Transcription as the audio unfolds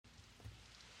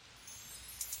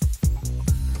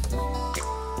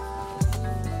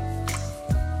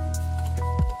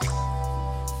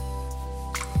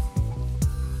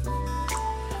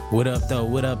What up though?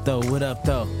 What up though? What up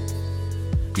though?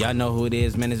 Y'all know who it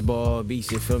is, man. It's Ball Beats,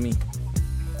 you feel me?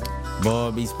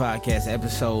 Ball Beats Podcast,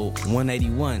 episode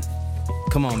 181.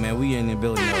 Come on, man. We in the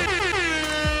building though.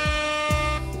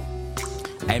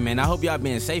 Hey, man, I hope y'all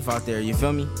being safe out there, you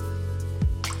feel me?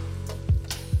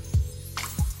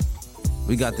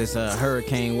 We got this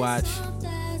hurricane watch,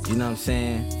 you know what I'm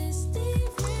saying?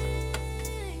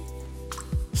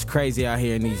 It's crazy out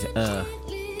here in these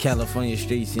California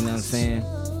streets, you know what I'm saying?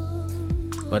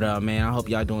 But man, I hope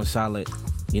y'all doing solid,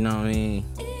 you know what I mean?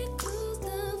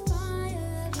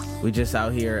 We just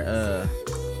out here,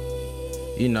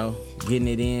 you know, getting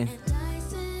it in,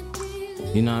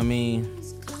 you know what I mean?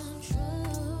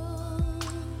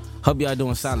 Hope y'all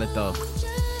doing solid though.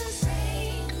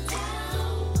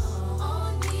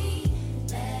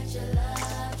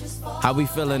 How we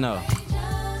feeling though?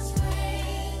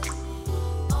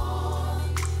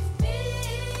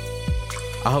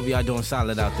 I hope y'all doing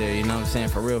solid out there, you know what I'm saying?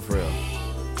 For real, for real.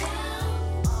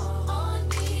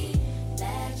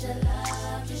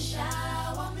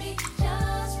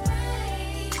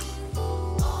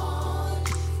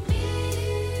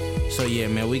 So yeah,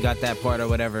 man, we got that part or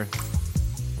whatever.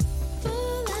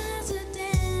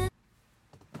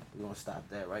 We're gonna stop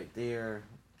that right there.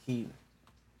 We're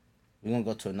gonna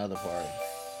go to another part.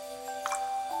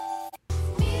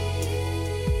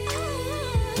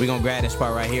 We're gonna grab this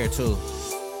part right here too.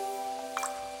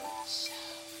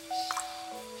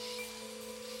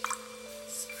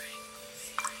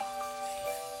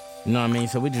 You know what I mean?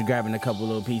 So we just grabbing a couple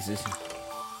little pieces.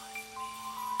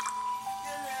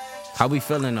 How we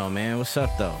feeling though, man? What's up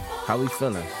though? How we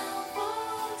feeling?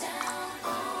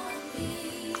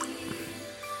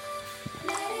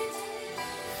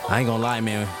 I ain't gonna lie,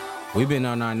 man. We been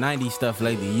on our 90s stuff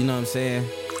lately, you know what I'm saying?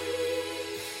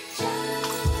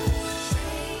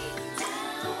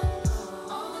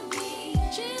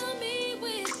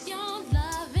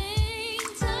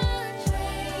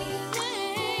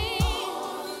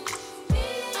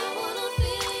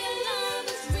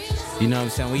 You know what I'm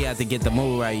saying? We have to get the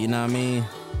mood right, you know what I mean?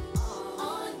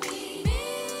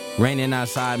 Raining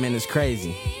outside, man, it's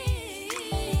crazy.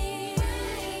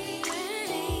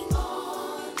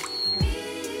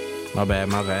 My bad,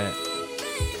 my bad.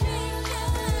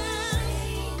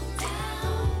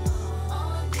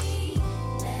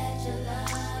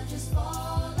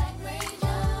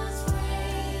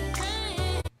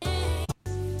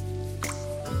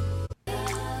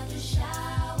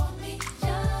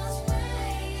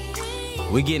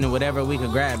 We getting whatever we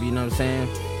could grab, you know what I'm saying?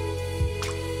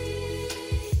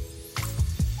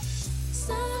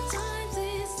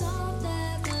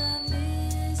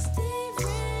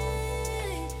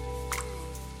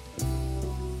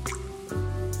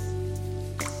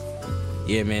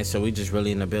 Yeah, man, so we just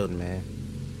really in the building, man.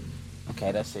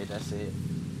 Okay, that's it.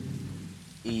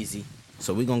 Easy.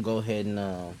 So we gonna go ahead and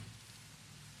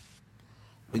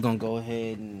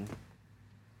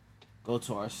go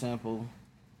to our sample.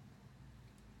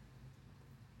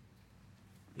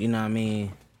 You know what I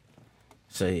mean?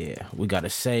 So yeah, we gotta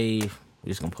save. We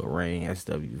just gonna put Rain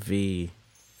SWV.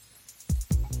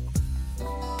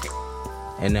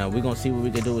 And we gonna see what we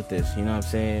can do with this, you know what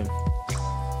I'm saying?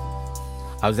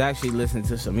 I was actually listening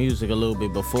to some music a little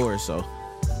bit before, so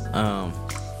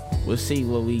we'll see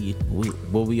what we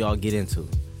all get into.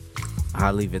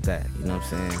 I'll leave it that, you know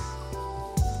what I'm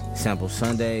saying? Sample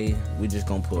Sunday, we just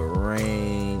gonna put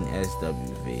Rain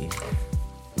SWV.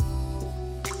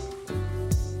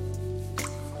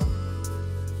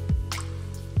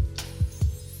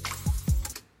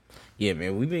 Yeah,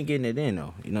 man, we've been getting it in,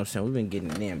 though. You know what I'm saying? We've been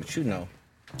getting it in, but you know,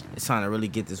 it's time to really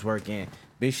get this work in.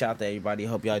 Big shout out to everybody.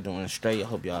 Hope y'all doing straight.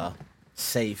 Hope y'all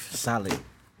safe, solid.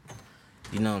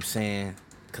 You know what I'm saying?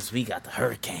 Because we got the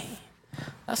hurricane.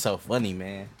 That's so funny,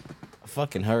 man. A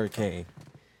fucking hurricane.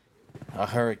 A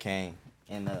hurricane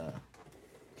in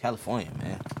California,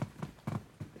 man.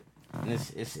 And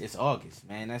it's August,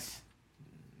 man. That's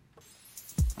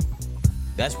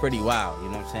pretty wild, you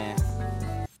know what I'm saying?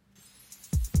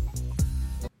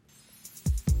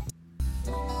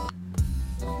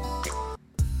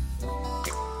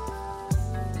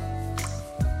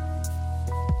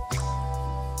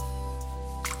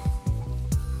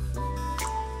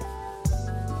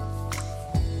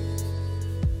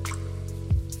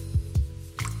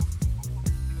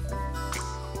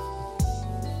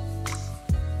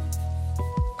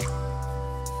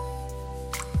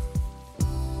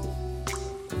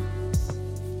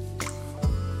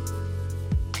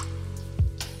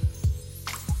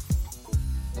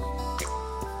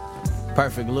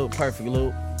 Perfect loop.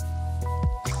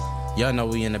 Y'all know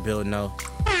we in the building though.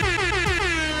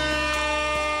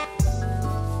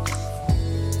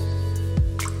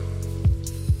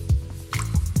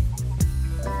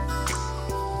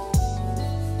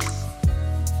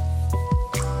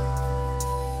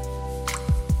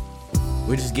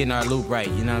 We're just getting our loop right,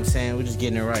 you know what I'm saying? We're just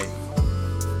getting it right.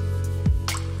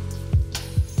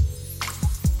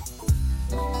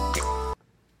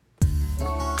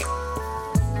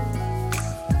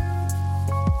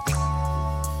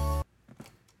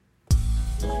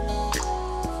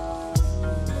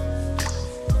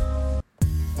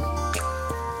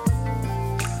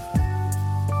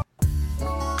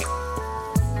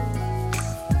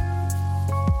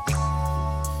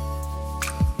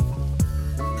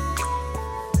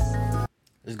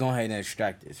 Let's go ahead and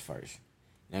extract this first.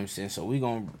 You know what I'm saying? So we're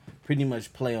going to pretty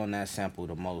much play on that sample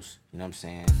the most. You know what I'm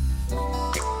saying?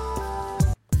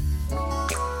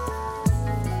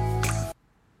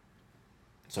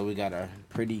 So we got a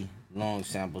pretty long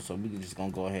sample. So we're just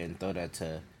going to go ahead and throw that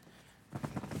to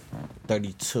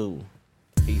 32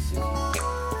 pieces.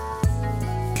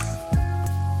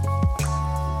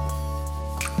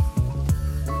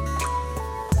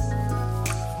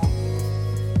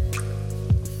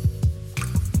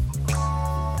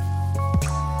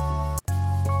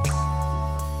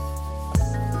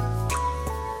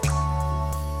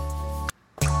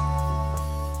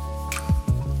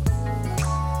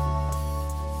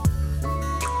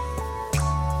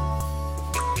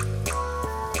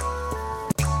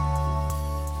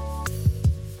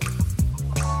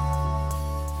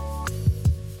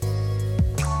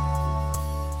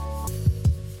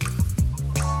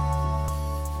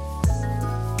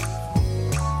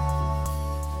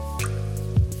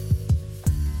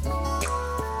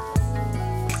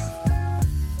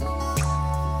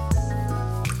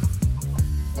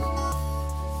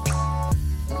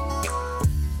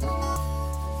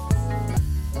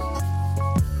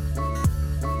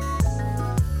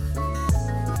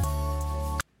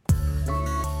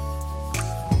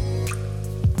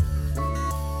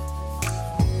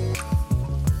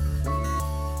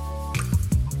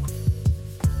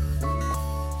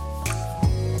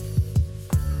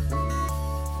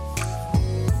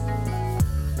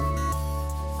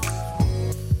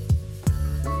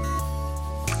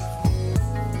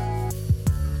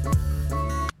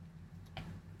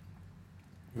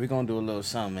 We're going to do a little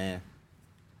something, man.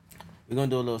 We're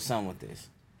going to do a little something with this.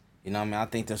 You know what I mean? I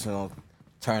think this will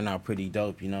turn out pretty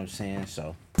dope, you know what I'm saying?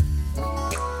 So,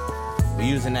 we're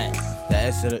using that.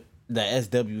 The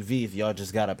SWV if y'all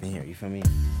just got up in here, you feel me?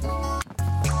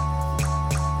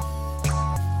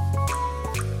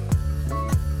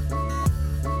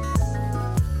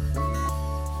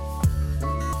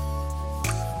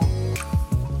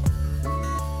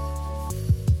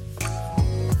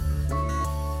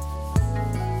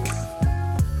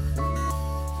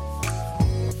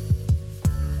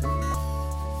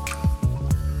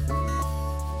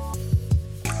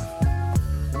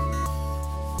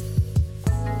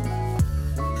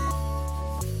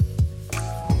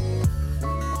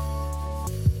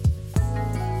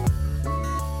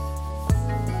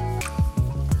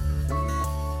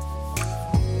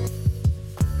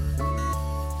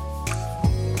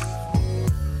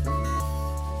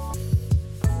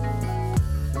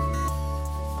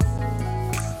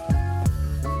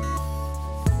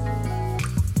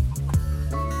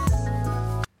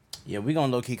 Yeah, we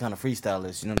gonna low-key kind of freestyle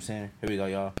this, you know what I'm saying? Here we go,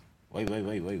 y'all. Wait.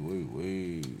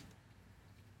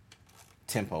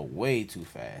 Tempo way too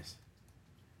fast.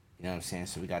 You know what I'm saying?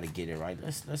 So we gotta get it right.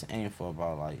 Let's aim for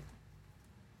about like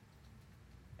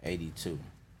 82.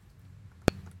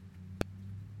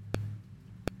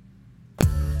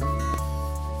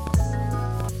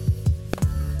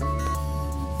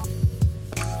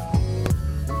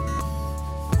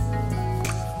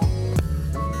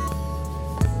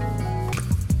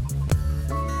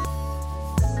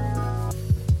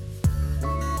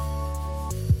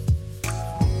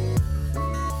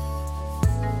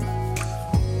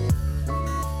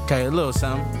 Okay, a little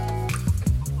something.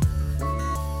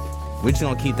 We're just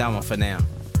gonna keep that one for now.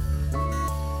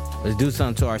 Let's do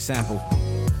something to our sample.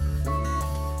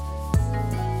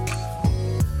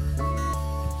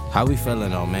 How we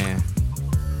feeling though, man?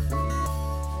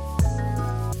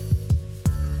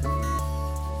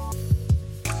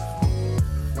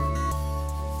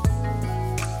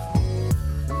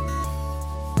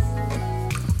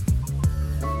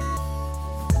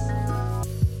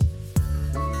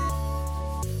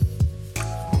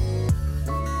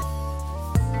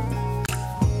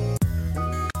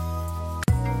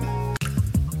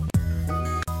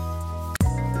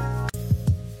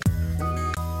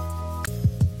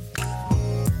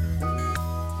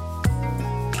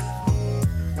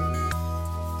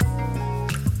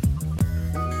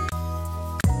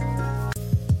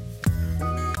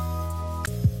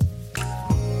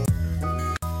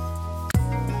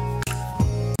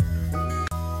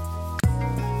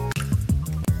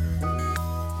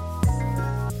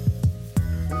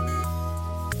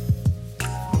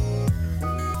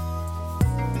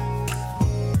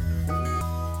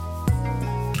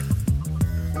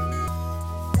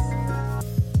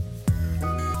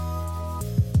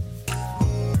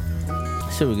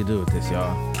 see what we can do with this,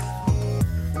 y'all.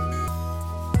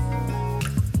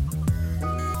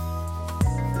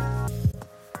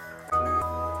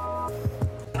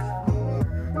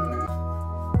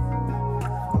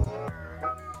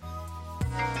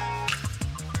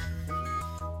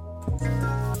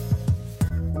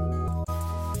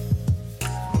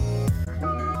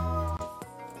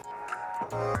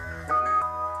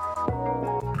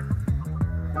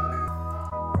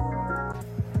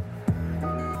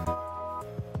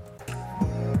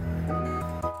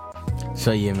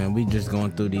 So yeah, man, we just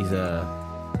going through these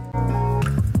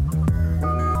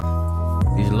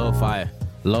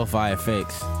lo-fi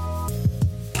effects.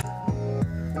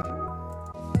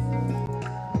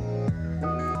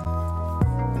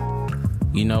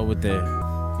 You know, with the,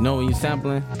 you know, when you're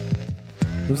sampling,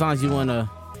 sometimes you wanna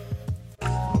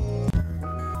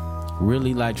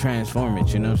really like transform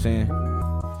it. You know what I'm saying?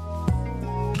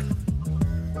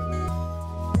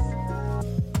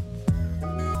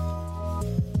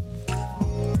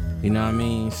 You know what I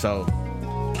mean? So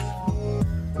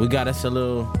we got us a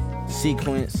little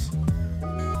sequence.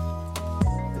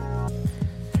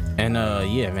 And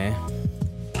yeah, man.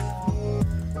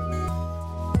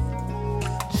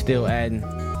 Still adding.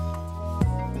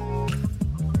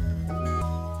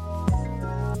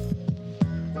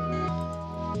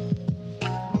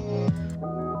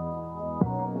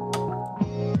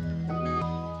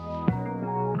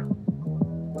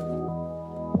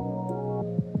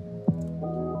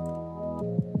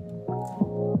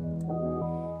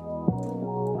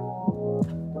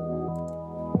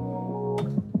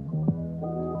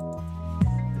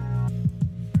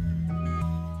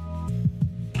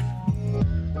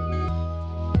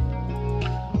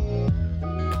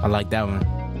 I like that one.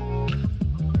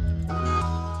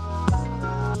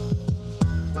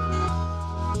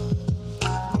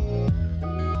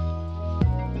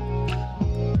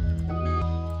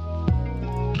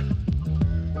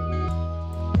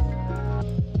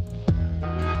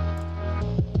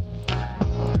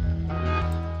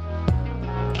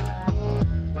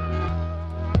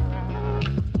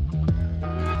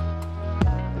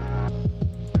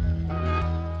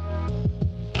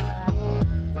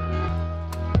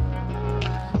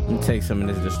 Take some of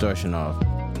this distortion off.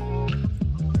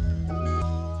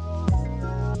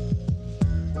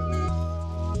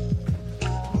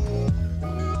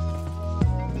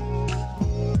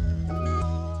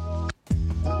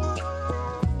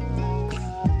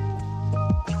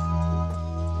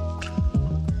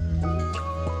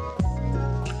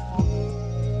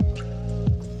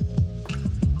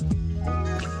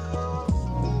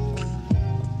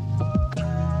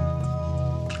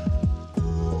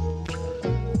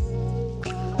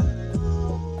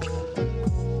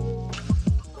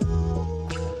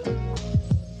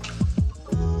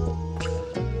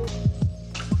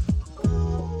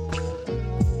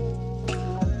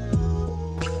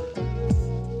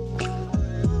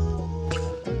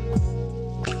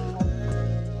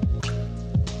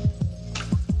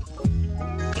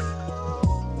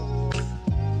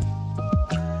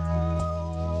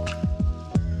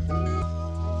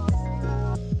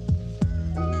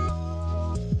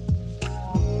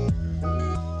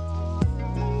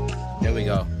 There we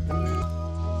go.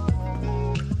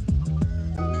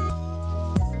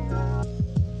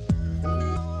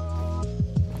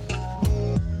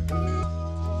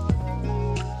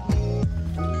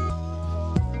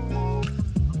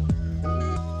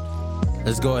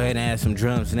 Let's go ahead and add some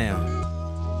drums now.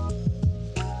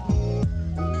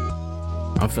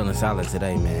 I'm feeling solid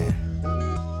today, man.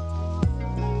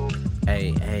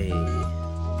 Hey, hey.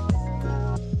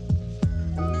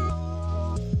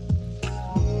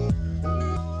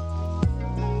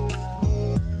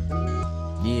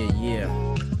 Yeah.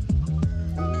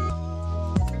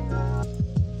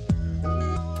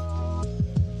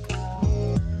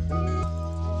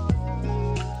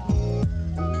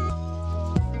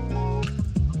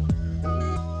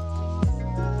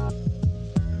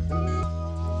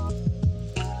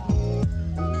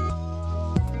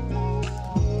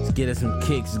 Let's get us some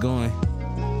kicks going.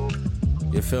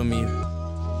 You feel me?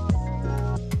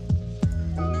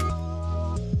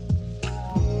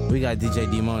 We got DJ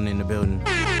D-Mon in the building.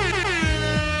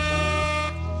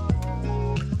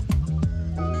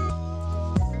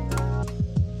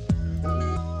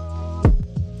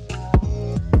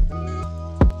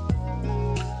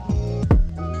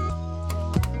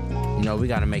 You know, we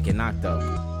gotta make it knock though.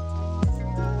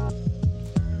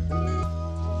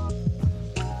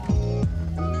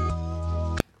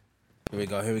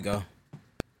 Here we go.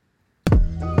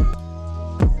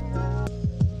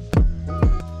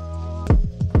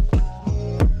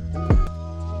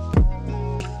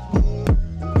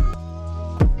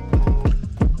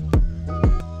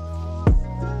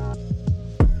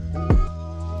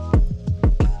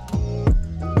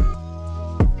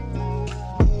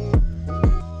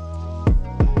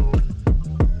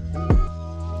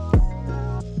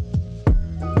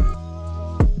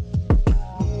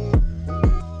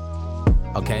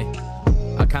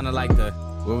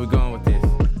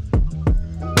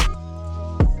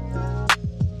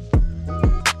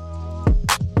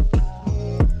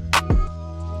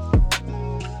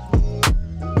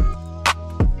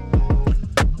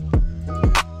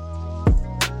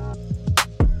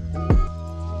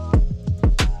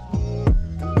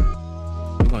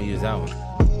 that one.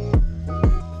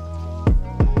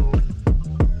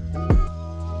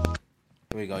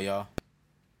 Here we go, y'all.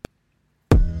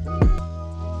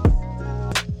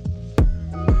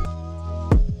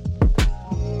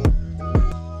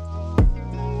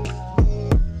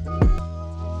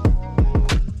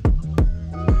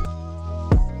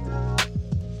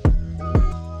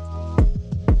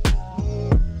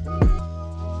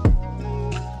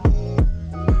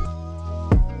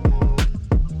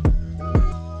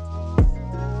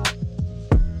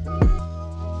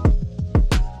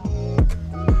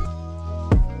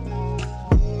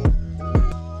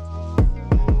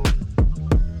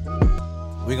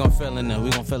 We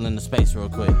gonna fill in the space real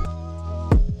quick.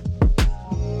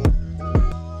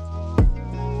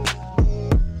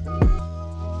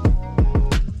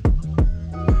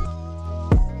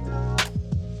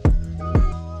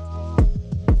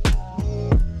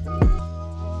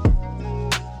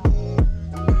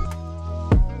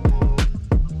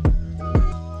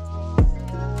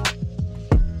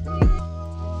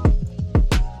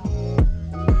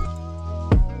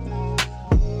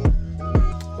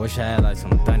 Wish I had like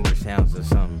some thunder sounds or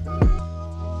something.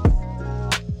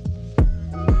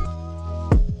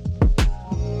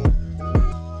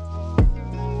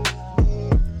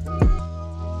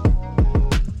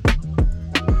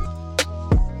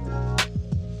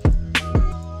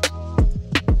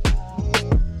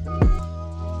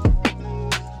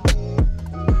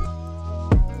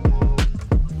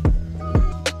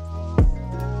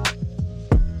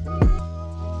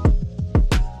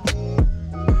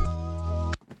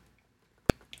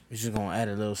 We're just gonna add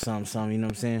a little something, you know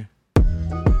what I'm saying?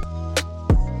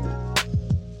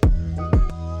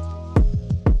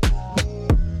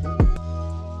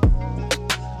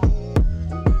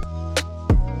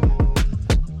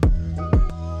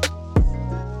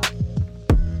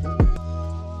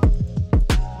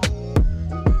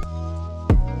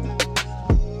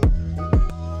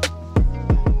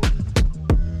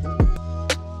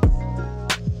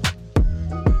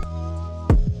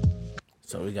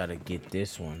 So we gotta get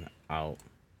this one out.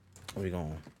 We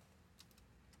going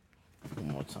one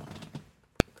more time.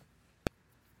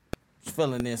 Just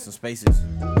filling in some spaces.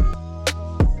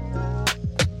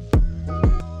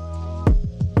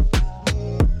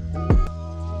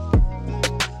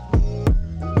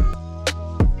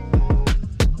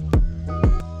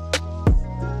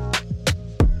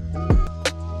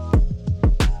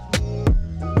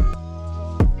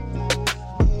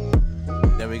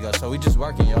 There we go. So we just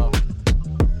working, y'all.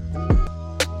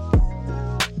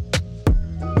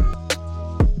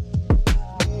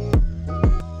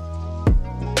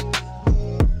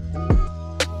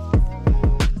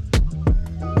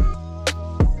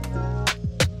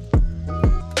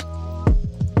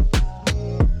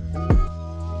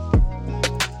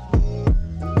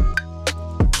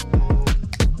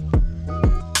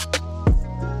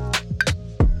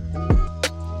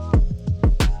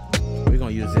 We're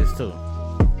gonna use this too.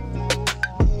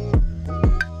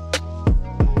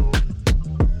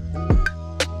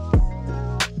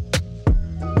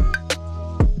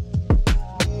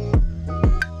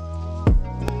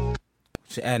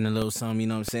 Just adding a little something, you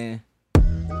know what I'm saying?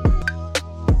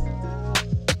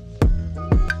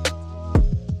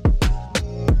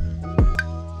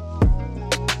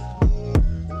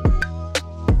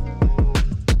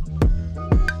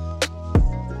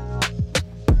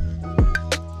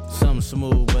 Something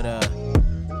smooth, but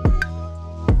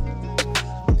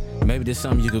maybe there's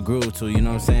something you could groove to, you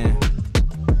know what I'm saying?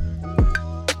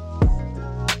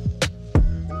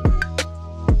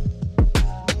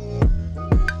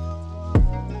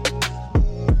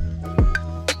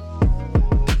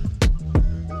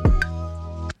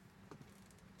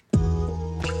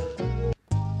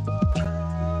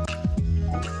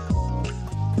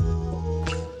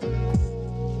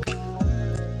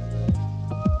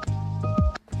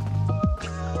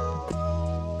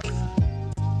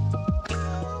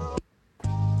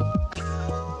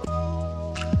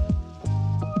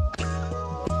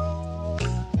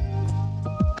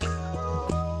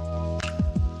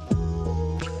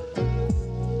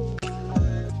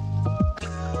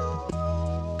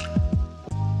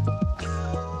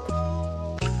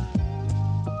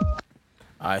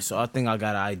 Alright, so I think I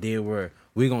got an idea where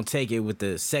we're gonna take it with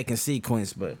the second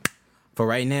sequence, but for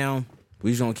right now,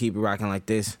 we just gonna keep it rocking like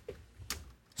this.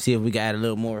 See if we can add a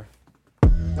little more.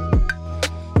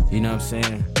 You know what I'm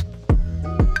saying?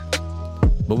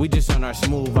 But we just on our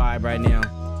smooth vibe right now.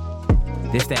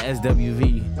 This that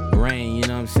SWV rain, you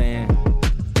know what I'm saying?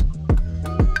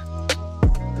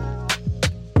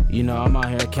 You know, I'm out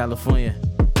here in California,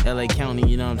 LA County,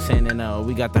 you know what I'm saying? And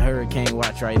we got the hurricane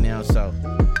watch right now, so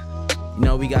You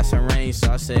know, we got some range,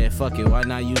 so I said, fuck it, why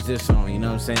not use this song? You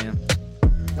know what I'm saying?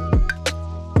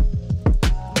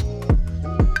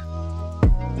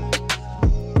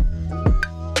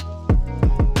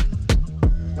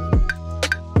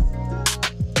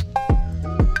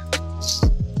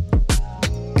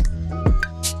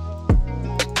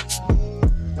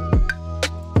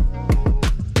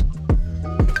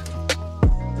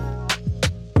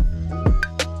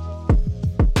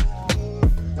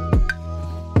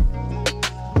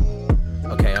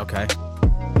 Okay.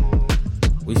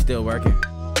 We still working.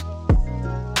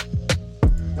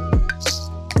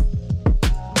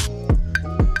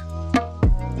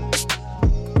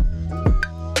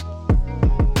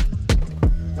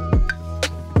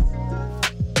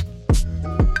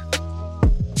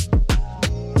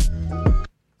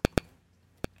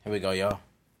 Here we go, y'all.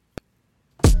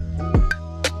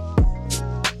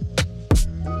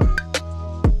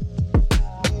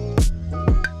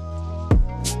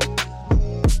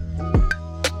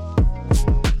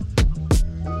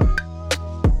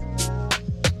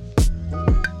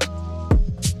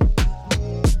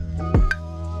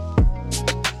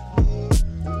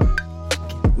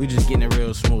 We just getting it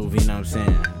real smooth, you know what I'm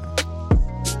saying?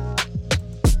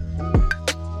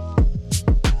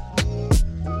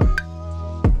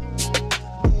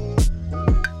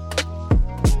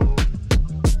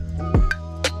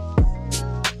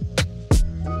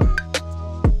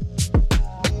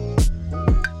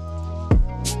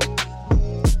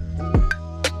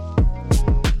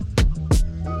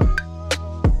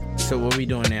 So what we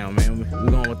doing now, man? We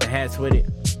going with the hats with it?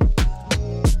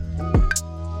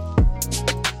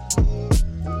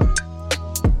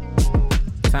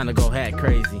 Time to go hat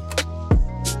crazy.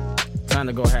 Time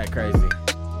to go hat crazy.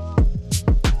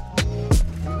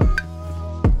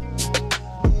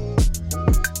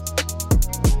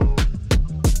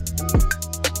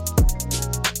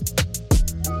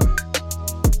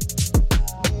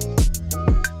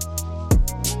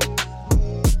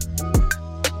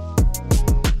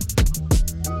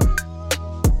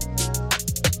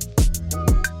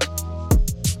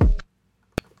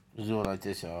 Let's do it like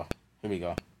this, y'all. Here we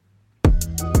go.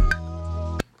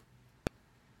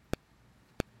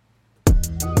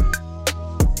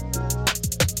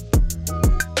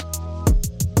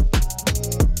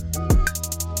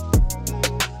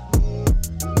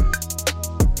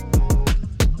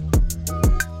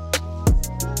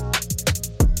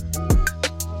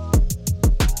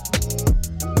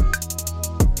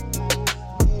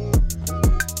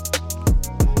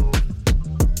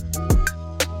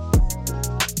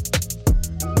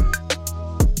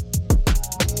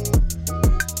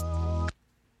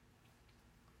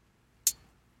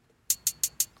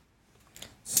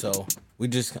 So we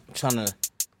just trying to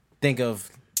think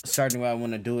of a certain way I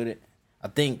want to do it. I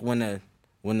think when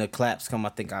the claps come, I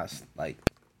think I like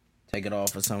take it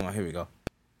off or something. Here we go.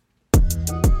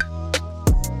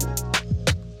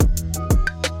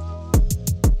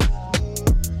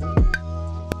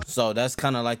 So that's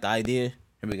kind of like the idea.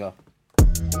 Here we go.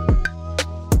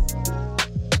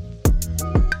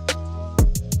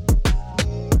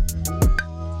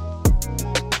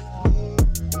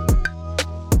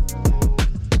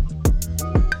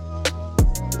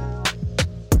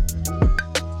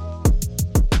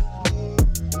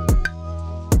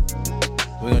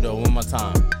 We're gonna do it one more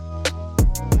time.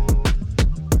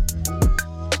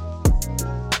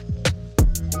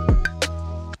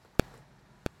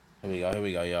 Here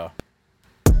we go, y'all.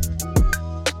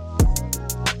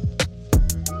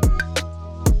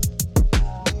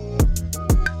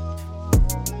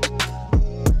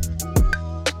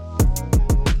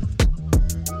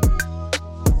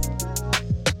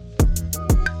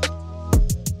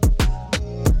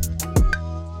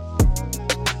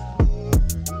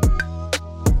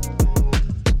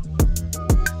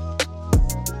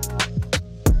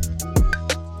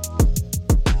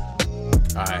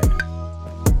 Alright.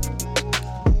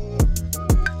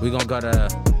 We gonna go to,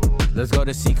 let's go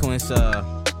to sequence.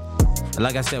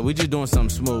 Like I said, we just doing something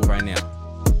smooth right now.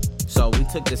 So we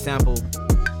took the sample.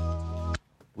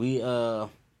 We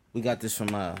got this from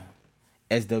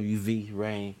SWV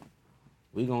Rain.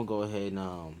 We gonna go ahead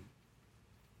and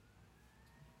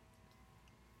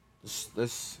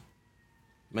let's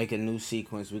make a new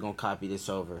sequence. We gonna copy this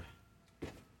over.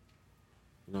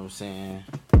 You know what I'm saying?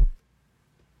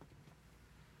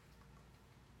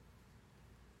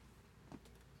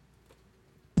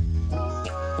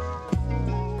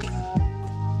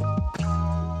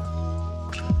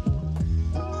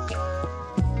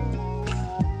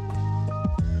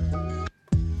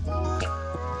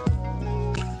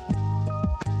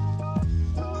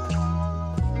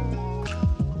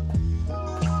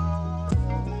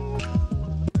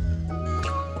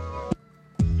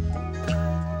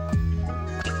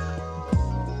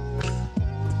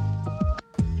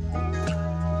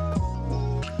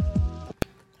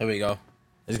 Here we go.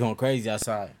 It's going crazy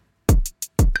outside.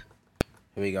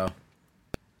 Here we go.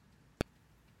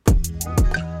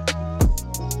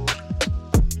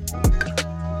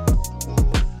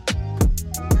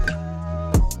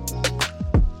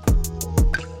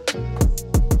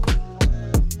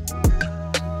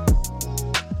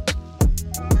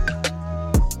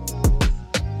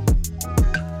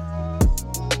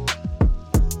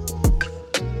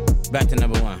 Back to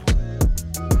number one.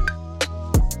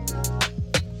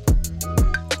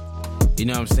 You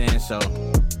know what I'm saying? So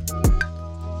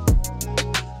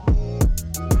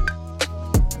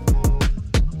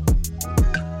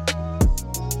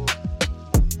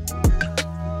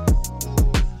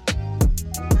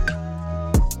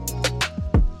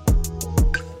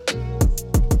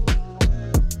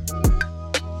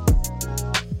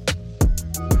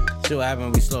see what happened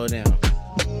when we slow it down.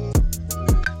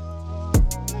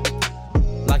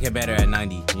 Like it better at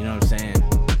 90, you know what I'm saying?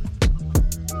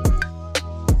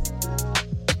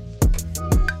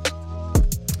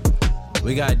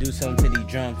 We gotta do something to these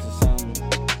drums or something.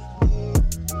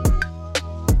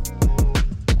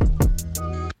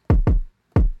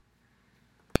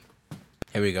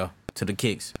 Here we go, to the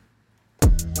kicks.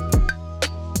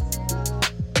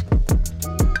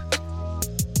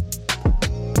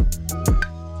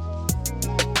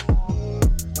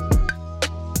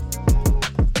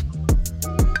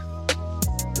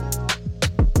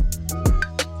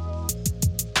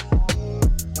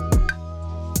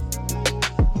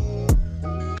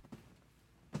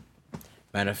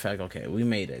 Matter of fact, okay, we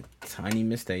made a tiny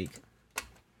mistake.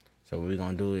 So what we're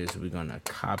gonna do is we're gonna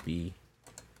copy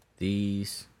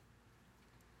these.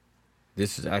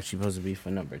 This is actually supposed to be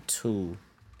for number 2.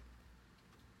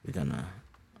 We're gonna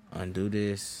undo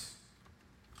this.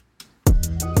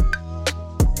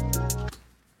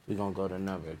 We're gonna go to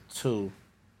number 2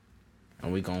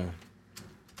 and we're gonna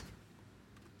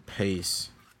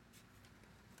paste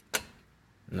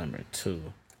number 2,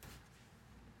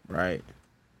 right?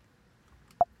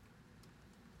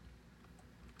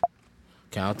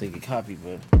 Okay, I don't think it copied,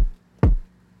 but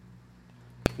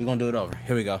we're gonna do it over.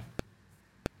 Here we go.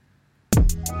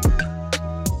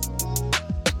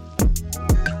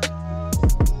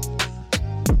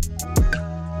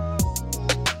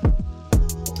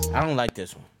 I don't like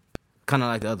this one. Kind of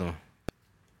like the other one.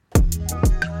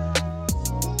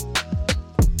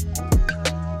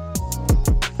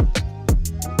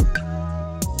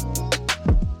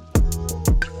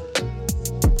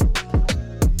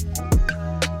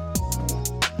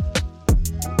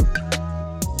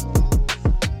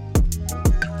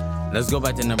 Let's go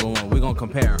back to number 1. We're gonna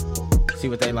compare them. See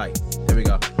what they like. Here we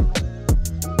go.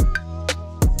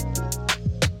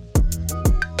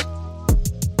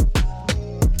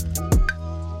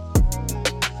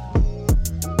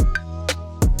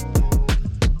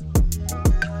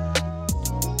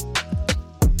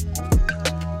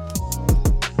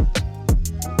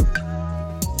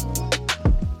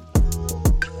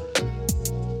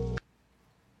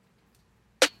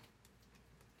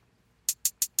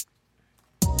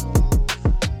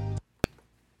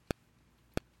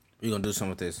 We're gonna do something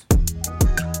with this.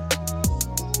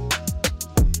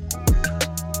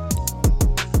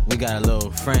 We got a little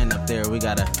friend up there. We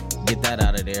gotta get that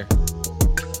out of there.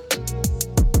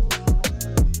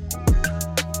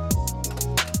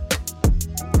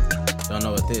 Don't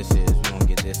know what this is. We're gonna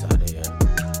get this out of here.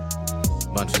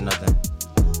 Bunch of nothing.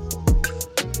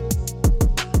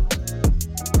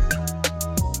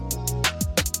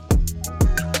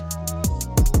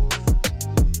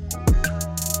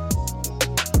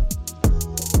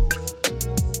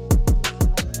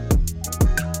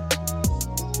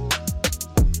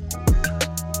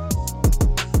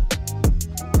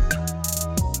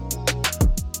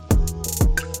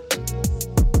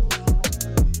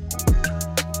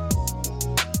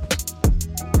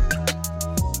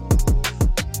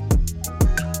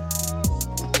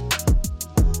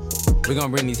 We're gonna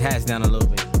bring these hats down a little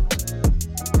bit.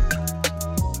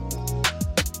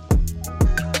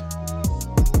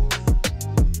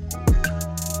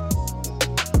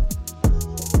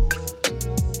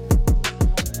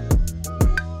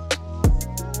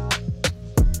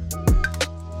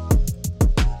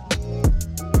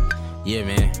 Yeah,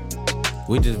 man.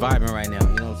 We just vibing right now,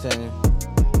 you know what I'm saying?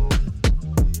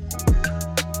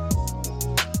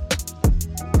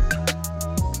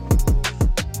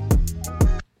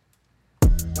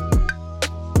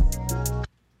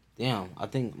 Damn, I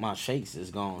think my shakes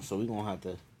is gone, so we're gonna have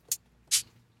to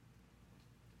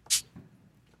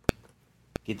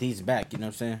get these back, you know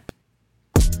what I'm saying?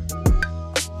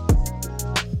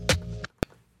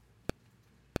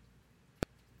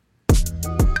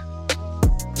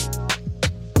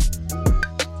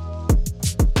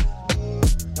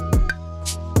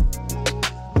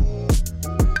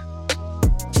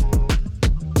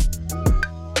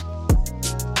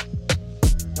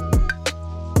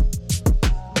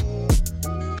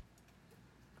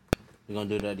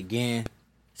 do that again.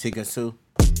 Sequence 2.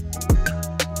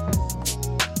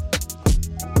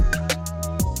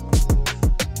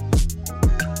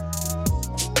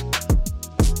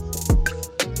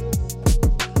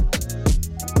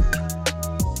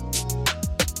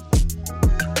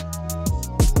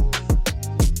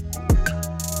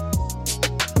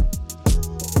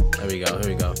 Here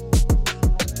we go.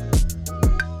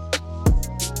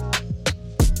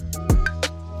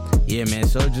 Yeah, man,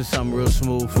 so just something real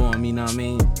smooth for him, you know what I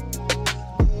mean?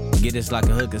 Get this like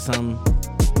a hook or something.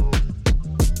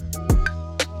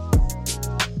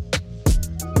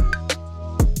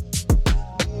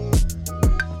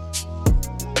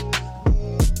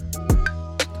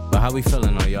 But how we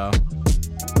feeling though, y'all?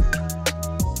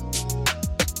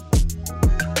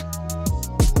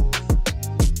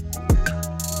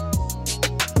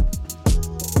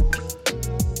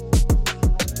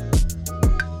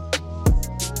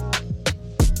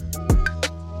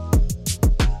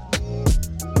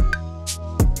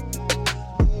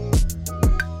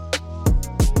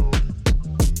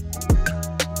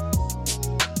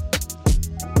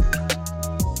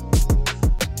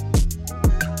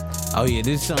 Oh yeah,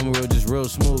 this is something real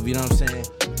smooth, you know what I'm saying?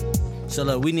 So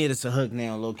look, we need us a hook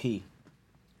now, low key.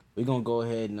 We're gonna go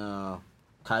ahead and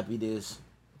copy this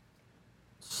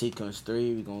sequence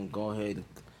 3. We're gonna go ahead and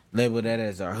label that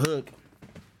as our hook.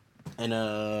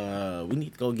 And we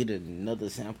need to go get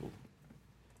another sample.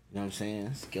 You know what I'm saying?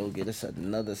 Let's go get us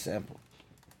another sample.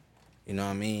 You know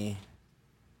what I mean?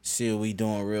 See what we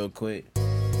doing real quick.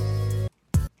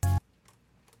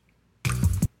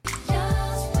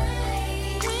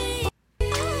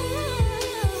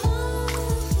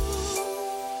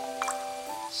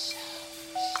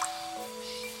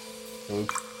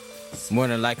 More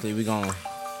than likely, we're gonna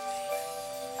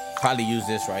probably use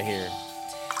this right here.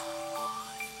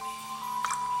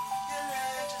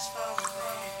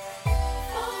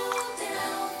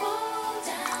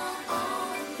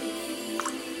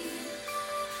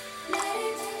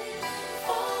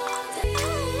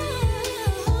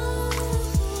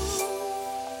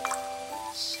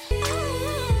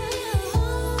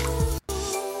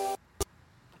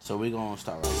 So we're gonna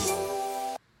start right here.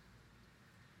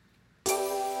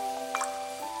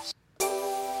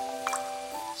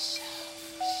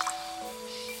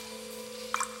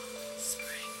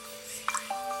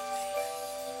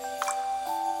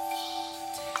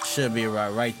 Should be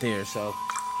right there, so.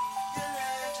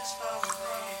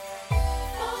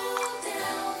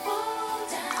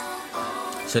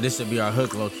 So this will be our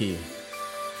hook, low key.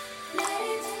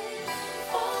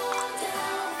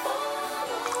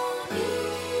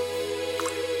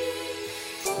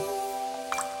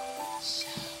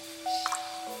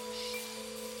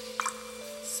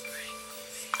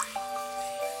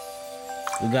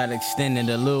 We gotta extend it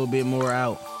a little bit more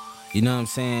out. You know what I'm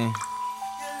saying?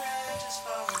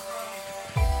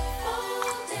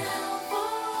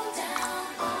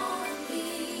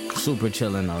 Super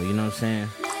chillin' though, you know what I'm saying?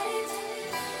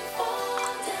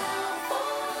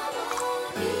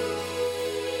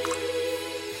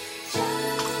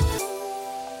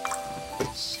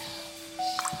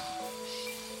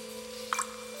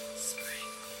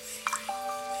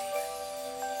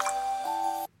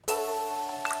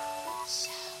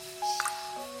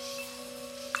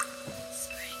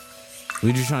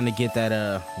 We just trying to get that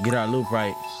get our loop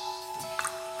right.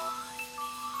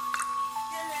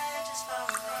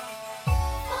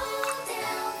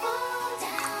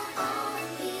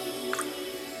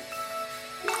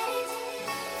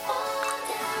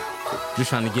 Just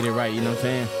trying to get it right, you know what I'm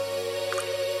saying?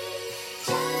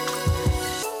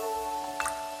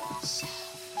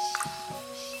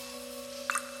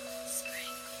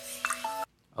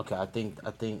 Okay, I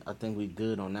think we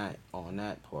good on that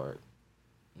part.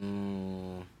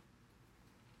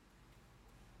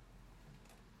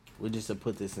 We just to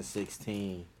put this in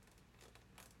 16.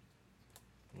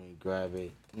 Let me grab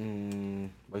it.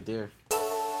 Right there.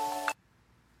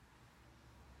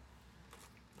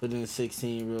 Put it in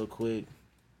 16 real quick.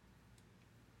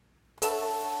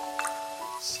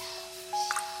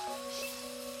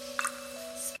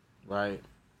 Right.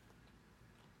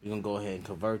 We're gonna go ahead and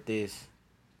convert this.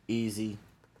 Easy.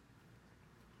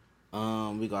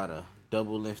 We gotta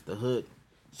double length the hook.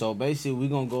 So basically we're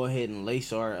gonna go ahead and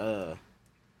lace our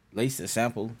lace the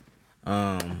sample.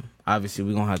 Obviously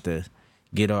we're gonna have to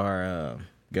get our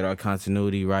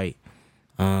continuity right.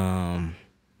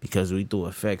 Because we threw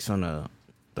effects on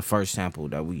the first sample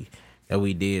that we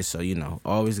did. So, you know,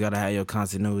 always gotta have your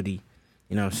continuity.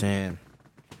 You know what I'm saying?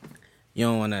 You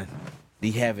don't wanna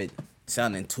have it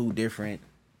sounding too different.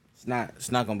 It's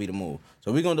not gonna be the move.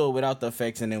 So we're gonna do it without the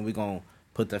effects, and then we're gonna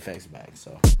put the effects back.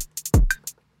 So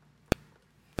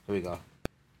Here we go.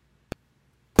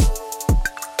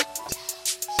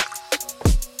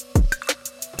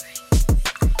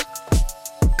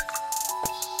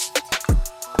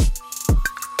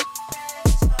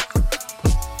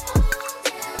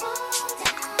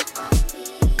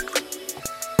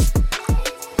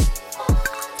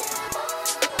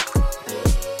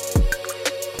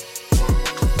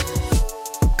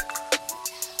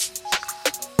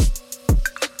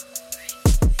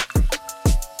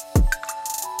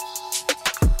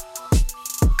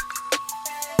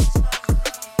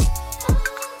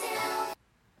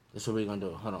 That's what we're gonna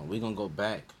do. Hold on. We're gonna go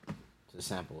back to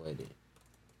sample edit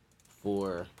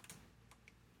for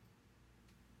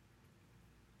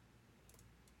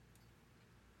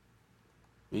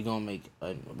we're gonna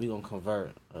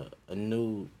convert a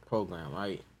new program,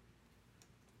 right?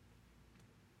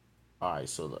 Alright,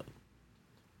 so look.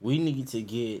 We need to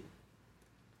get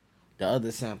the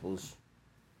other samples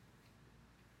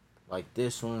like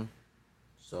this one.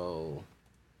 So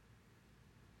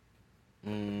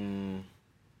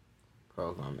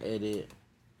program edit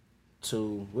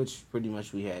 2, which pretty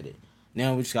much we had it.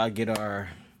 Now we just gotta get our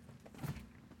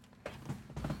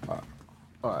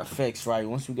effects right.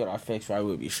 Once we get our effects right,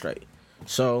 we'll be straight.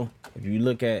 So if you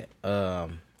look at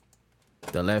the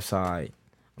left side,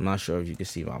 I'm not sure if you can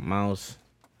see my mouse,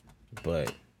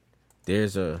 but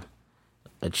there's a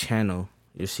channel.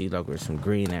 You see like where some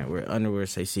green at, where under where it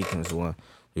say sequence 1.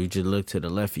 You just look to the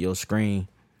left of your screen,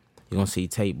 you're gonna see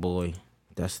Tape Boy.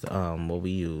 That's the what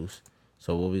we use.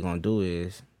 So what we're gonna do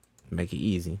is make it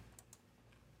easy.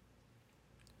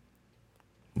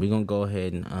 We're gonna go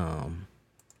ahead and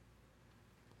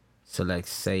select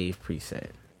save preset.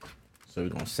 So we're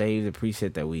gonna save the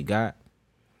preset that we got.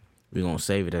 We're gonna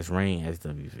save it as Rain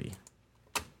SWV.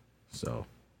 So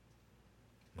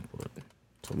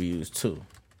we use 2.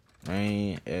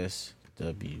 Rain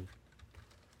SWV.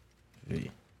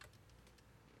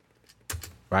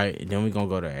 Right, and then we're gonna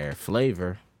go to add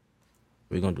flavor.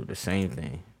 We're gonna do the same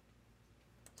thing.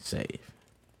 Save.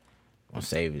 I'm gonna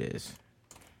save this.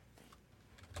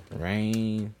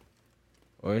 Rain,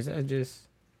 or is that just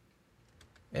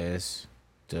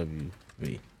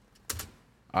SWV?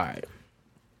 All right.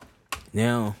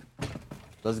 Now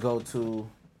let's go to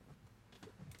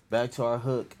back to our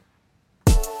hook.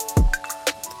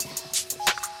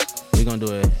 We're gonna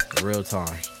do it real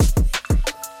time.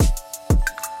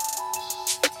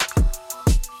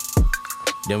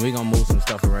 Then we're gonna move some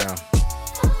stuff around.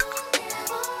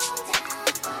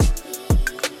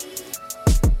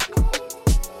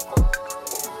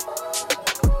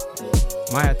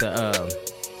 Might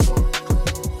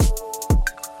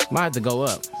have to go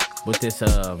up with this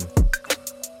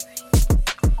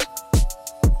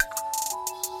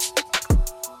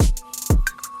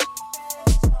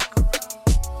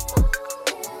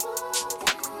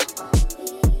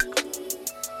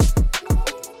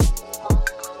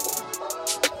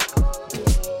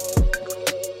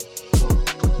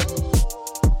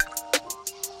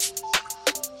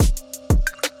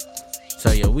So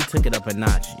yeah, we took it up a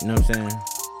notch, you know what I'm saying?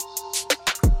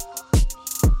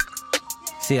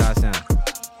 See how it sound.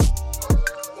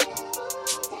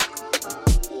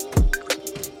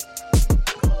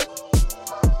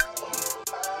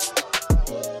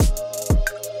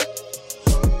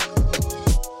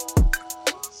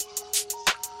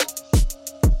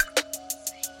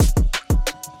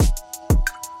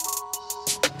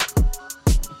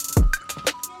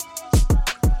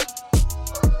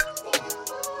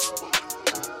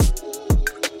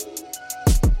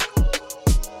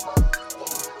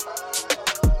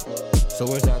 So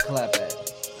where's our clap at?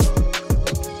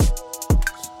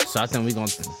 So I think we're gonna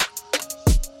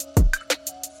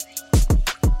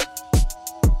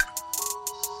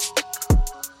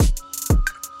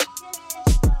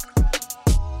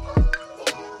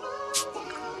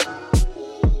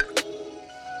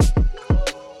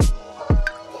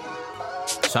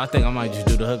So I think I might just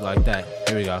do the hook like that.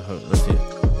 Here we go. Let's see it.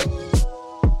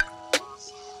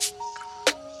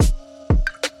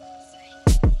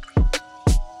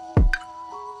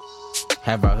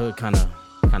 Have our hood kind of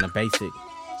basic,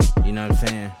 you know what I'm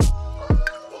saying?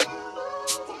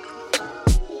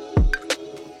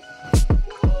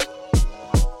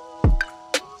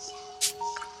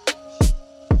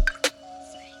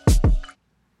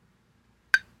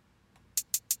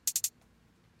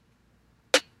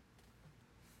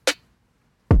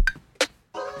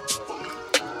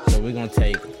 So we're gonna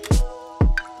take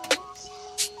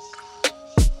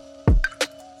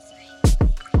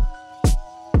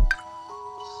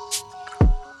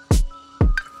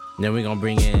then we're gonna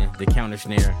bring in the counter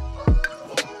snare.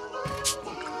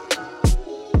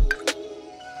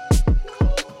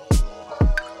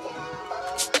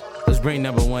 bring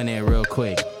number one in real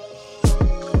quick.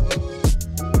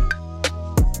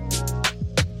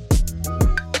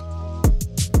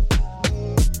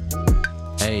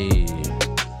 Hey.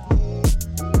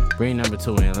 Bring number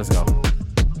two in. Let's go.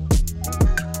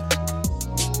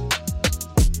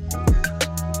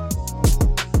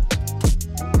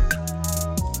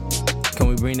 Can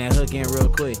we bring that hook in real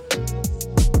quick?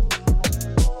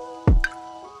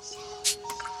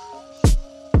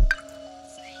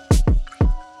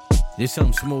 Just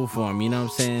something smooth for him, you know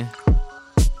what I'm saying?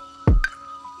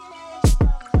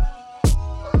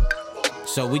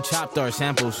 So we chopped our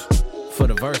samples for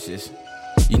the verses,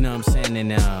 you know what I'm saying?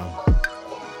 And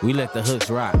we let the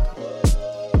hooks rock.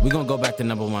 We gonna go back to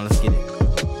number one, let's get it.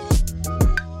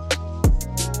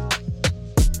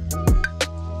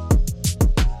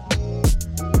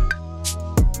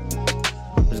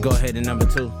 Let's go ahead to number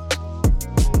two.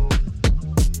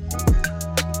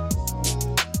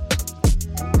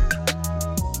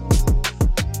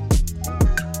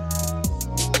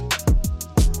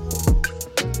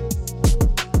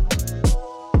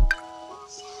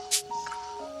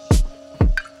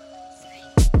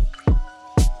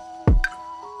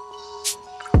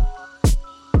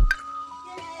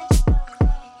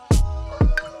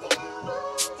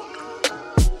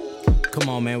 Come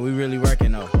on, man, we really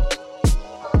working though.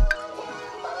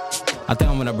 I think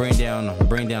I'm gonna bring down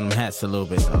them hats a little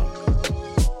bit though.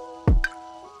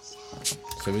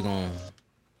 So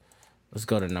let's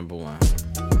go to number one.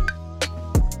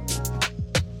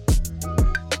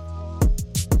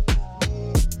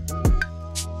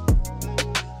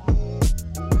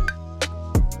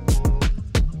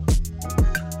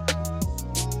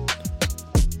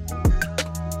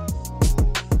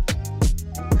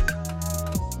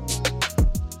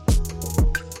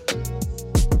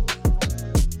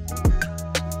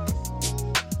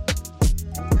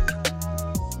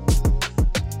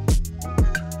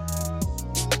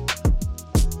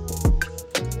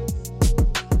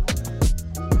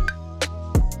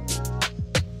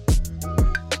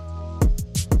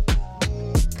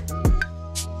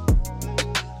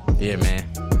 Yeah, man.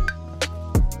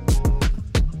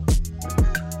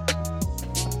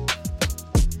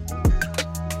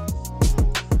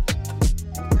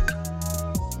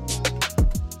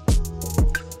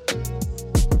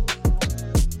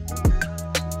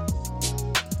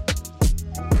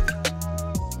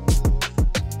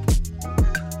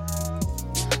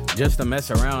 Just to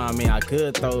mess around, I mean, I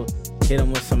could hit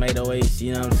him with some 808s,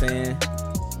 you know what I'm saying?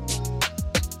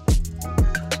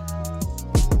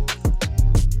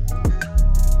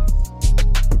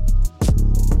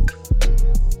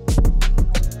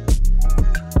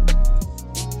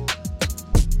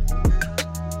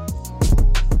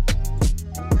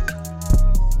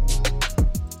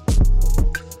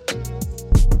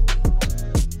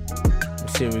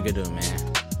 See what we could do, man.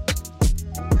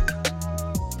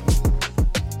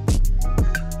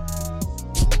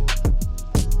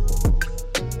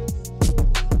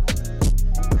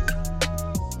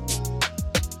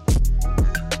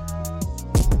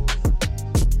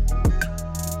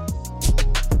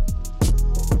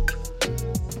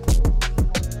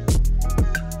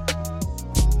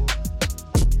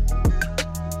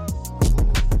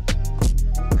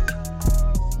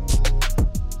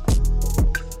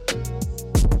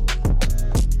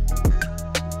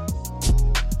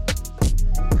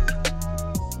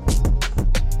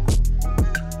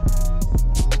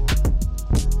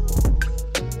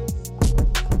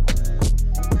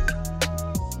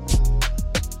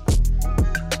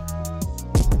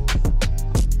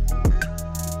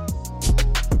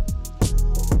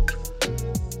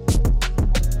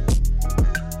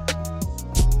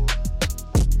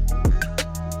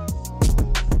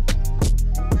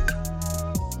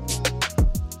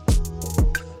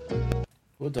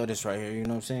 We'll throw this right here, you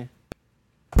know what I'm saying?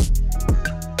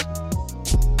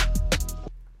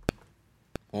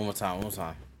 One more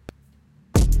time.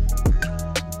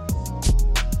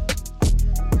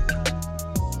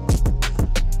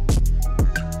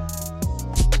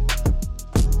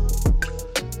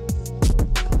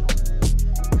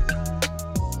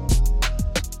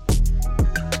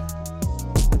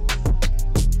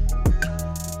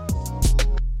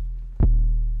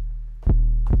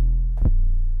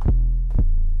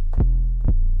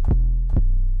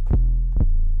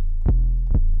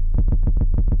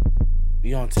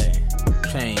 Beyonce,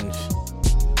 change.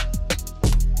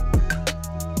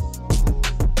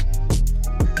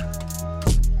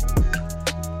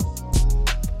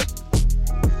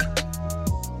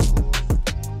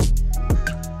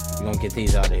 We're gonna get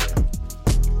these out of here.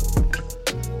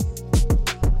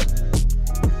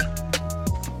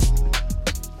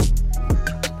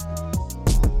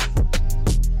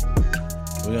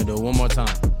 We're gonna do it one more time.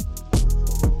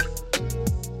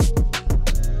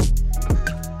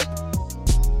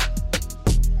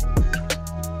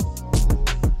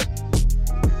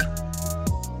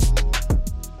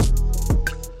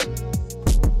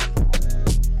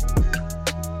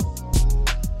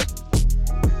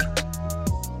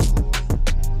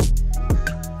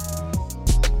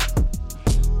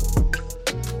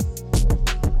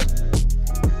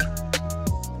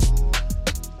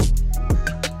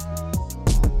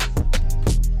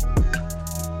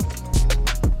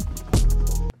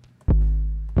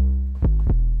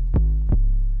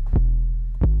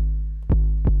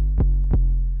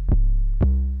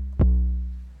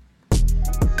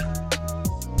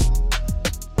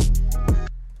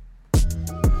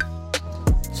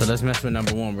 So let's mess with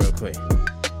number one real quick.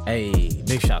 Hey,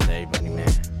 big shout to everybody, man.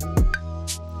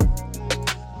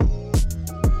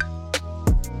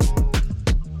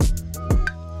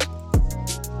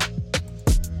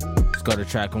 Let's go to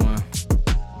track one.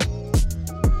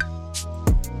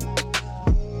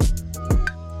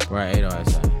 Right, 8 I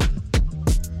say.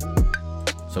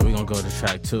 So we gonna go to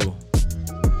track 2.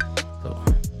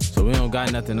 So we don't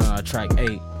got nothing on our track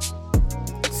 8.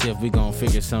 See if we gonna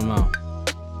figure something out.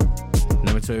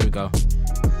 Number 2, here we go.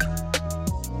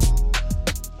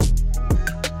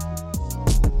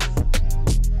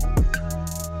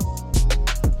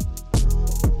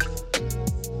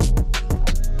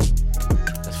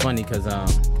 It's funny because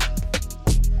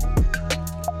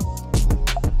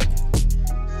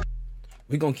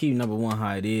we gonna keep number 1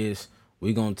 how it is.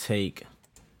 We gonna take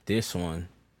this one.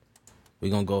 We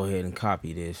gonna go ahead and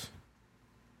copy this.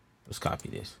 Let's copy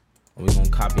this. We gonna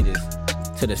copy this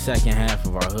to the second half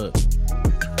of our hook.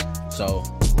 So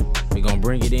we gonna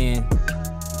bring it in.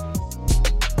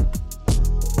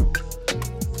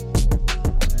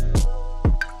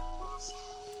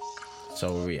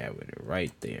 So where we at with it?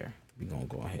 Right there. We gonna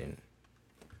go ahead and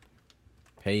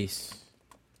paste.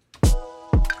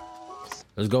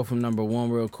 Let's go from number 1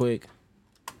 real quick.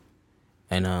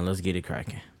 And let's get it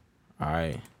cracking. All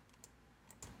right.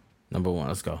 Number 1,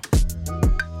 let's go.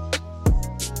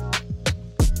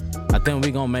 I think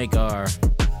we gonna make the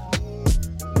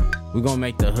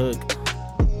hook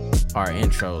our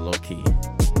intro, low key.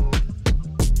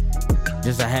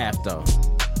 Just a half though.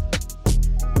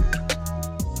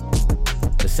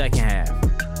 The second half.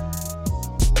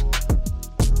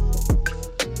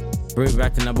 Bring it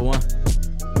back to number 1.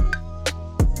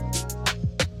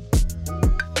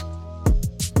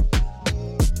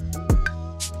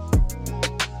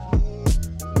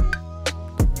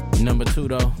 Number 2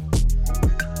 though.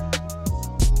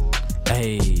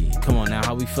 Hey, come on now,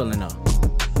 how we feeling though?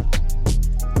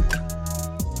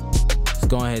 Let's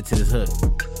go ahead to this hook.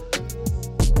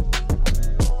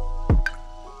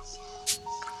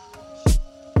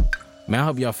 Man, I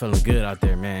hope y'all feeling good out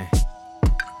there, man.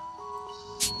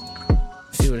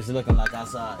 See what it's looking like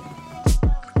outside.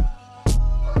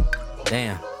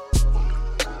 Damn.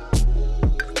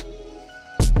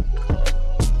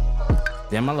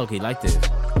 Damn, I low-key like this.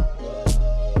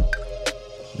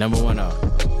 Number 1 up.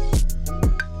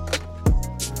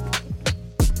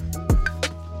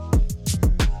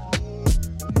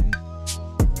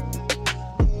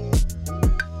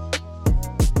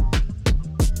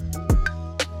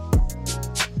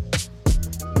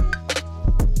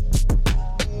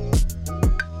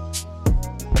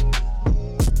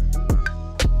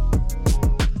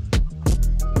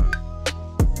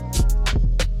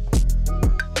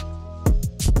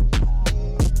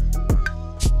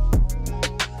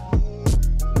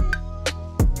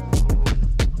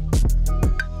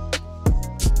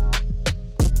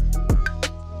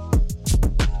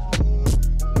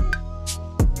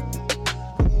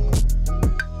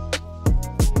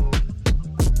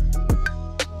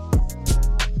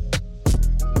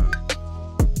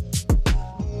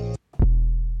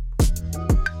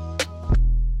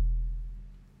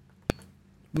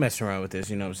 Messing around with this,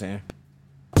 you know what I'm saying?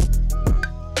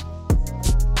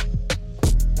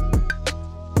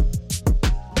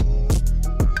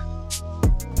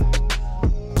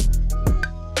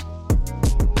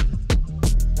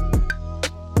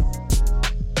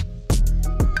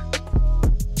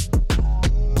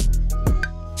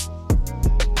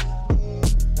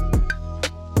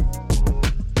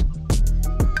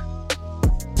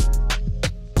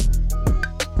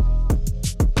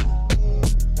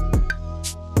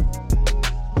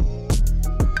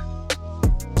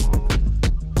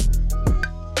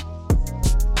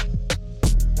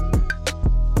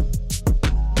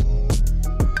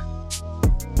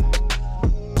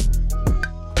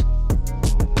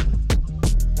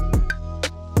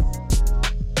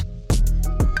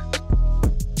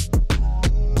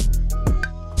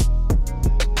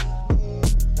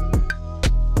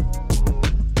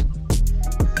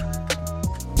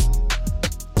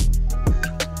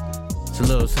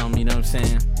 you know what I'm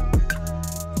saying?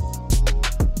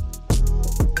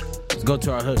 Let's go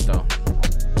to our hook though.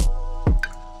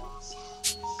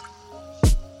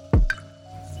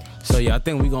 So yeah, I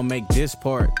think we gonna make this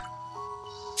part,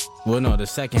 well no, the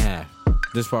second half,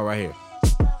 this part right here.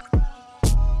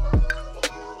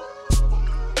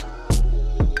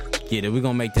 Yeah, we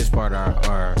gonna make this part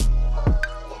our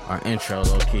intro,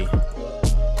 low key.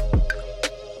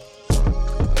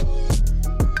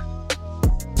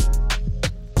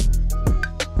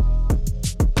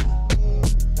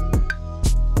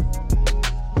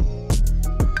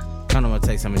 Kinda wanna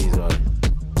take some of these off.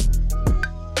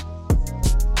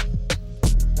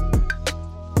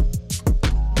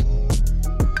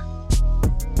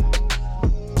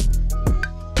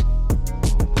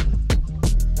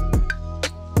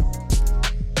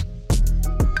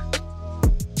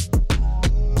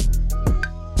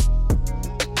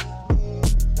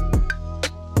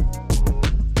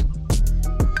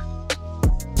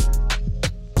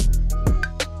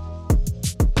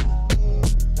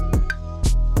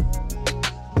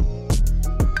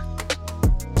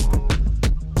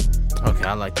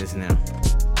 I like this now.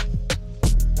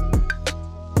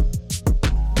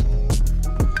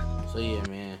 So yeah,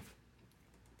 man.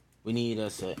 We need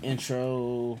us an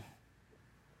intro.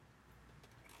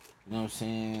 You know what I'm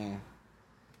saying?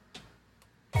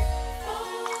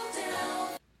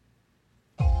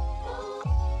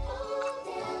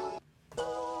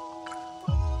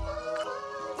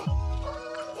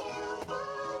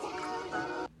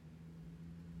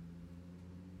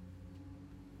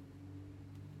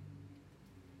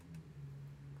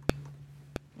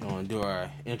 Do our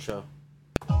intro.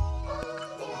 Here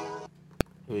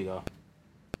we go.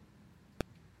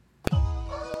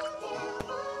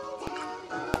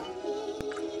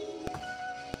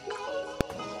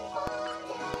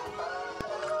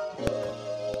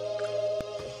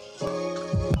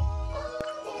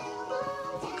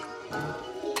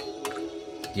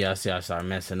 Yeah, I see I started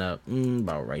messing up.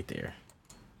 About right there.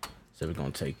 So we're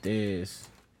gonna take this.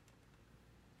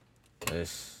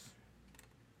 Let's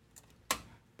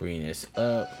bring this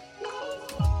up,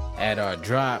 add our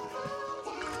drop.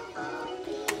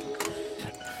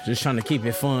 Just trying to keep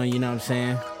it fun, you know what I'm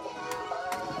saying?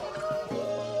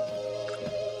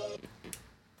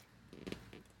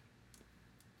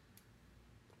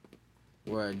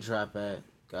 Where I drop at,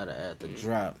 gotta add the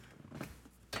drop.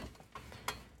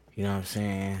 You know what I'm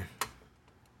saying?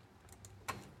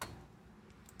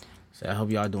 So I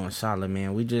hope y'all doing solid,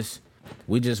 man. We just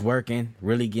working,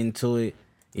 really getting to it.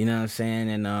 You know what I'm saying?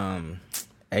 And,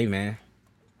 hey, man.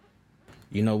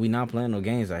 You know, we not playing no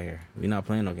games out here.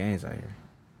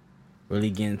 Really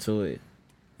getting to it.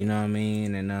 You know what I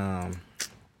mean? And,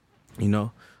 you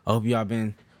know, I hope y'all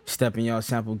been stepping y'all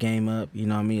sample game up. You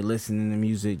know what I mean? Listening to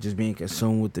music, just being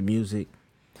consumed with the music.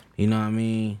 You know what I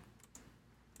mean?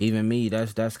 Even me,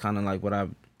 that's kind of like what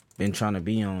I've been trying to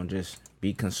be on. Just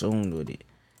be consumed with it.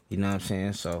 You know what I'm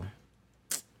saying? So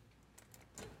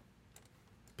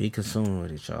be consumed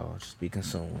with it, y'all. Just be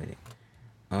consumed with it.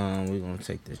 We're gonna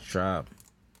take this drop.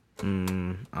 I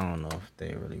don't know if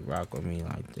they really rock with me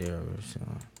like there or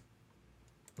something.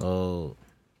 Load.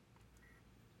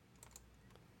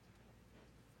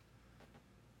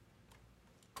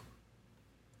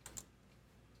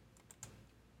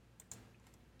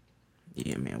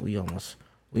 Yeah, man, we almost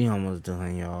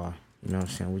done, y'all. You know what I'm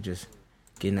saying? We just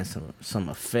getting some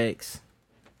effects,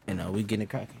 and we getting it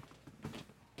cracking.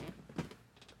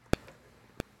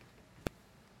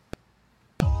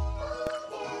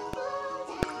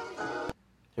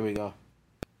 Here we go.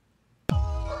 Ball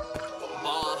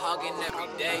hogging every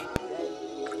day.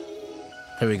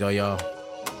 Here we go, y'all.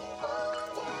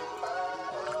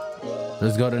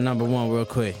 Let's go to number 1 real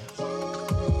quick.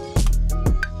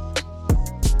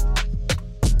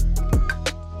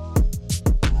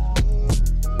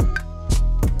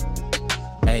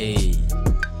 Hey,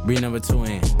 bring number 2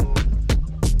 in.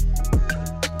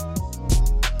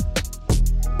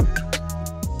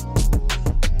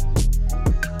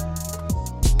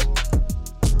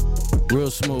 Real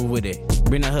smooth with it.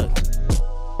 Bring that hook.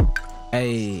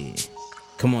 Hey,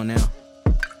 come on now.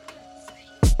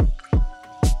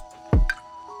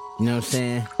 You know what I'm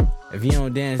saying? If you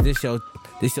don't dance, this your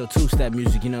 2-step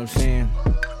music, you know what I'm saying?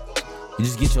 You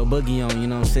just get your boogie on, you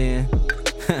know what I'm saying?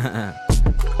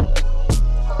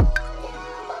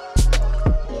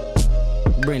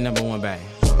 Bring number 1 back.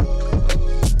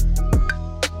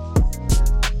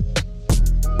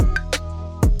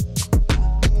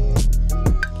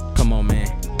 Come on, man.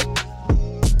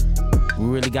 We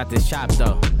really got this chopped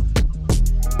though.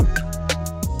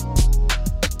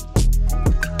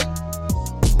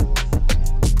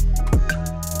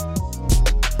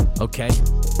 Okay.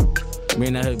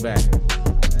 Bring that hook back.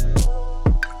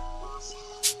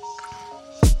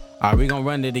 Alright, we gonna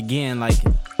run it again like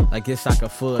it's like a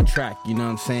full track, you know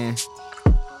what I'm saying?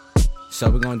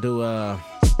 So we're gonna do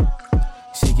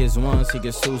C gets 1, C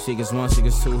gets 2, C gets 1, C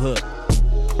gets 2 hook.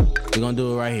 We're gonna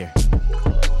do it right here.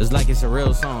 It's like it's a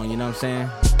real song, you know what I'm saying?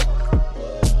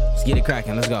 Let's get it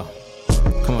cracking, let's go.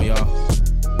 Come on, y'all.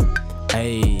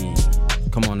 Hey,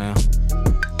 come on now.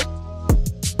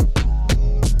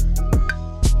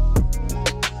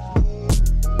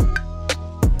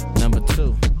 Number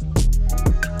 2.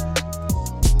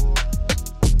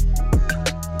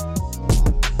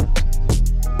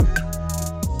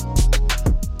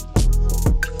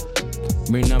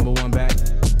 Bring number 1 back.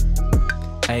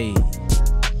 Hey.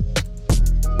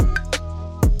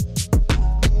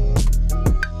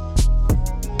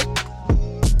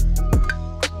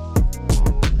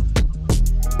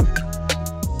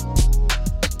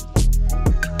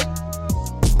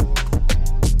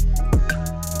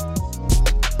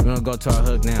 We're gonna go to our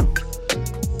hook now.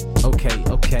 Okay.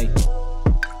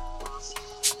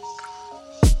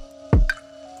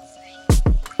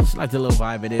 It's like the little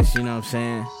vibe of this, you know what I'm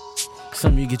saying?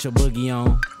 Something you get your boogie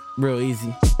on, real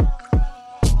easy.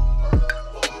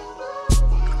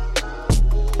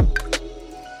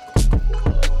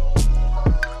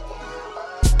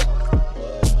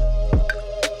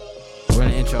 We're in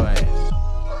the intro ad.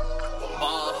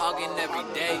 Ball hogging every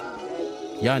day.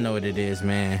 Y'all know what it is,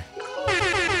 man.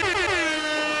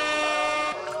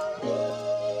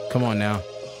 Come on now.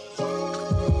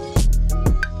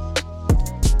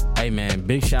 Hey, man,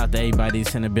 big shout out to everybody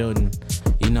that's in the building.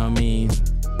 You know what I mean?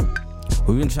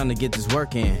 We've been trying to get this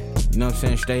work in. You know what I'm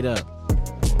saying? Straight up.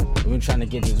 We've been trying to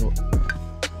get this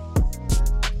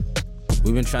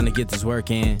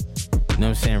work in. You know what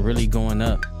I'm saying? Really going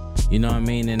up. You know what I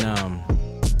mean? And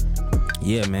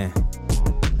yeah, man.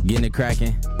 Getting it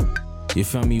cracking. You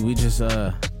feel me? We just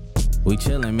we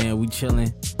chilling, man. We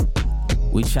chilling.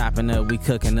 We chopping up, we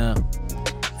cooking up.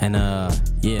 And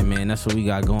yeah, man, that's what we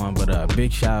got going. But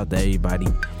big shout out to everybody.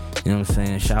 You know what I'm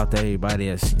saying? Shout out to everybody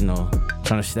that's, you know,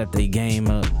 trying to step their game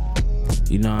up.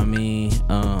 You know what I mean?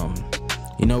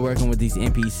 You know, working with these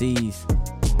NPCs,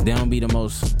 they don't be the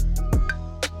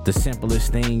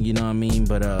simplest thing, you know what I mean?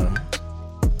 But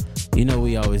you know,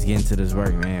 we always get into this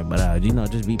work, man. But you know,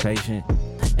 just be patient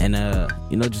and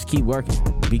you know, just keep working.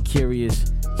 Be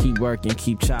curious, keep working,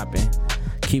 keep chopping,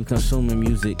 keep consuming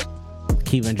music,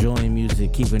 keep enjoying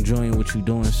music, keep enjoying what you're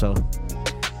doing. So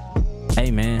hey,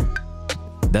 man,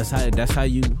 that's how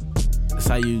you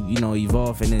you know,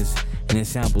 evolve in this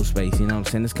sample space, you know what I'm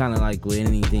saying? It's kind of like with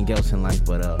anything else in life.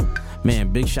 But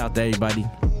man, big shout out to everybody.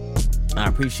 I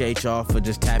appreciate y'all for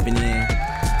just tapping in,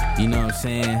 you know what I'm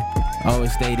saying?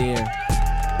 Always stay there.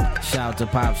 Shout out to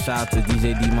Pop, shout out to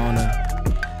DJ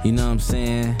D-Mona, you know what I'm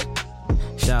saying?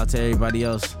 Shout out to everybody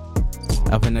else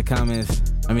up in the comments,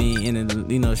 I mean in the,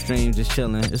 you know, stream, just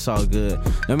chilling. It's all good.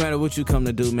 No matter what you come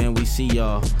to do, man, we see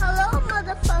y'all. Hello,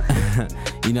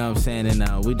 motherfucker. You know what I'm saying?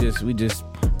 And we just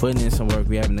putting in some work.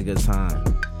 We having a good time.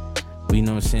 You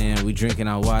know what I'm saying? We drinking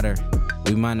our water.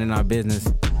 We minding our business.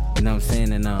 You know what I'm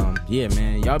saying? And yeah,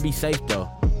 man, y'all be safe though.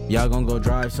 Y'all gonna go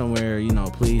drive somewhere, you know,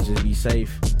 please just be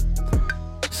safe.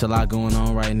 It's a lot going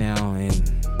on right now in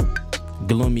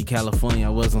gloomy California. I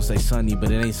was gonna say sunny,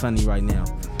 but it ain't sunny right now.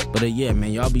 But yeah,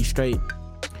 man, y'all be straight.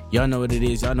 Y'all know what it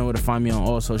is. Y'all know where to find me on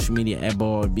all social media at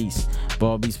Ball Beats.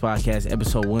 Ball Beats Podcast,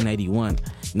 episode 181.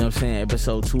 You know what I'm saying?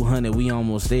 Episode 200, we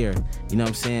almost there. You know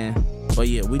what I'm saying? But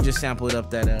yeah, we just sampled up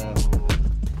that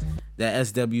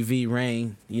SWV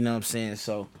Rain. You know what I'm saying?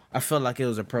 So I felt like it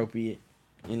was appropriate.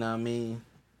 You know what I mean?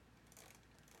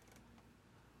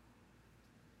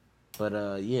 But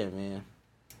yeah, man.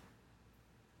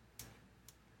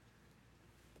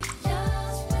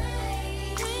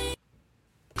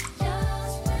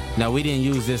 Now, we didn't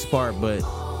use this part, but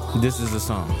this is a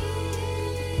song.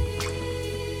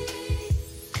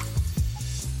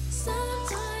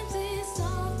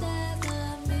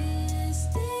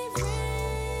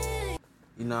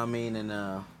 You know what I mean?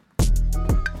 And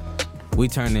we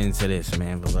turned into this,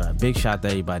 man. But big shout out to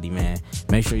everybody, man.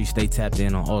 Make sure you stay tapped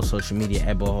in on all social media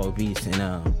at Ball Beats.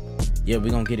 And yeah, we're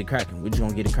gonna get it cracking. We're just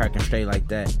gonna get it cracking straight like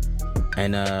that.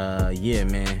 And yeah,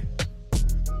 man.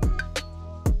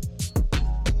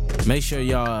 Make sure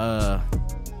y'all,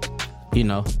 you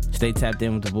know, stay tapped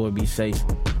in with the boy. Be safe.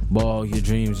 Ball your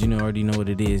dreams. You know, already know what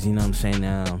it is. You know what I'm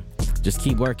saying? Just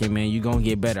keep working, man. You gonna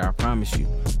get better. I promise you.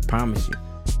 Promise you.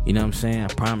 You know what I'm saying? I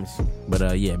promise you.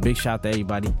 But yeah, big shout out to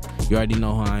everybody. You already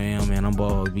know who I am, man. I'm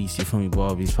Ball Beats. You feel me?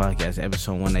 Ball Beats Podcast,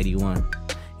 episode 181. You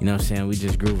know what I'm saying? We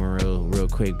just grooving real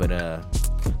quick. But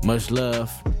Much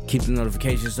love. Keep the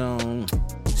notifications on.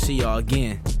 See y'all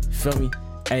again. Feel me?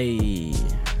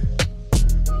 Ayy.